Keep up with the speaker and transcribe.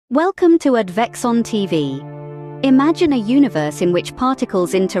Welcome to Advexon TV. Imagine a universe in which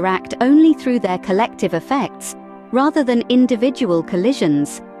particles interact only through their collective effects, rather than individual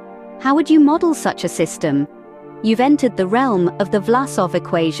collisions. How would you model such a system? You've entered the realm of the Vlasov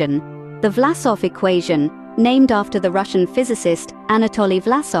equation. The Vlasov equation, named after the Russian physicist Anatoly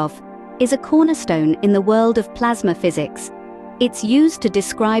Vlasov, is a cornerstone in the world of plasma physics. It's used to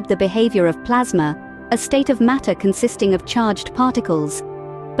describe the behavior of plasma, a state of matter consisting of charged particles.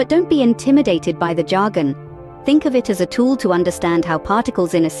 But don't be intimidated by the jargon. Think of it as a tool to understand how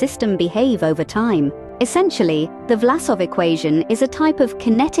particles in a system behave over time. Essentially, the Vlasov equation is a type of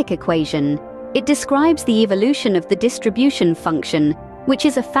kinetic equation. It describes the evolution of the distribution function, which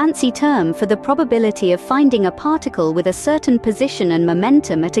is a fancy term for the probability of finding a particle with a certain position and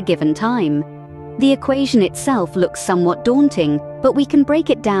momentum at a given time. The equation itself looks somewhat daunting, but we can break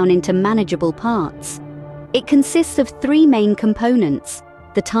it down into manageable parts. It consists of three main components: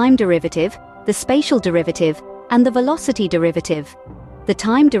 the time derivative, the spatial derivative, and the velocity derivative. The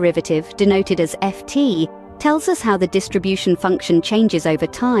time derivative, denoted as ft, tells us how the distribution function changes over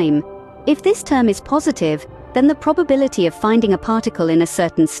time. If this term is positive, then the probability of finding a particle in a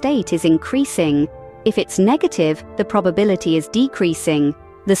certain state is increasing. If it's negative, the probability is decreasing.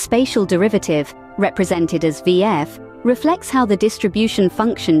 The spatial derivative, represented as Vf, reflects how the distribution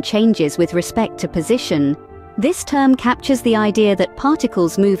function changes with respect to position. This term captures the idea that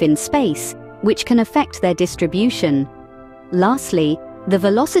particles move in space, which can affect their distribution. Lastly, the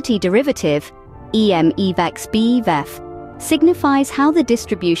velocity derivative, Em(Vx)(b)Vef, signifies how the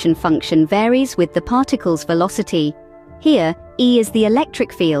distribution function varies with the particle's velocity. Here, E is the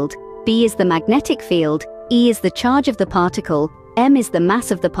electric field, B is the magnetic field, E is the charge of the particle, M is the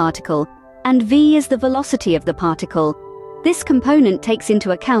mass of the particle, and V is the velocity of the particle. This component takes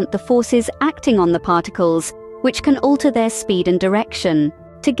into account the forces acting on the particles, which can alter their speed and direction.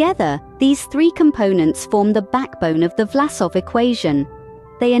 Together, these three components form the backbone of the Vlasov equation.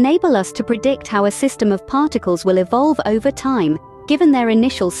 They enable us to predict how a system of particles will evolve over time, given their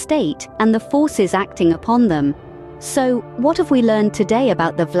initial state and the forces acting upon them. So, what have we learned today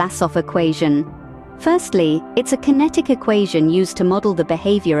about the Vlasov equation? Firstly, it's a kinetic equation used to model the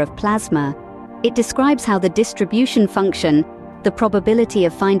behavior of plasma. It describes how the distribution function, the probability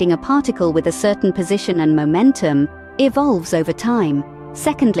of finding a particle with a certain position and momentum, evolves over time.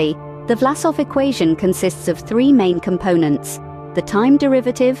 Secondly, the Vlasov equation consists of three main components: the time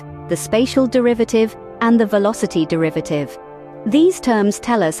derivative, the spatial derivative, and the velocity derivative. These terms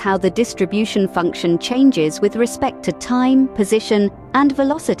tell us how the distribution function changes with respect to time, position, and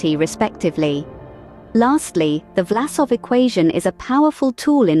velocity respectively. Lastly, the Vlasov equation is a powerful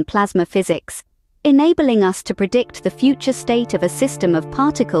tool in plasma physics, enabling us to predict the future state of a system of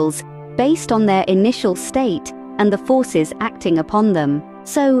particles based on their initial state and the forces acting upon them.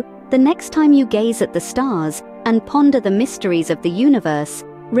 So, the next time you gaze at the stars and ponder the mysteries of the universe,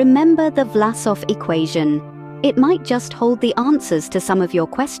 remember the Vlasov equation. It might just hold the answers to some of your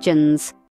questions.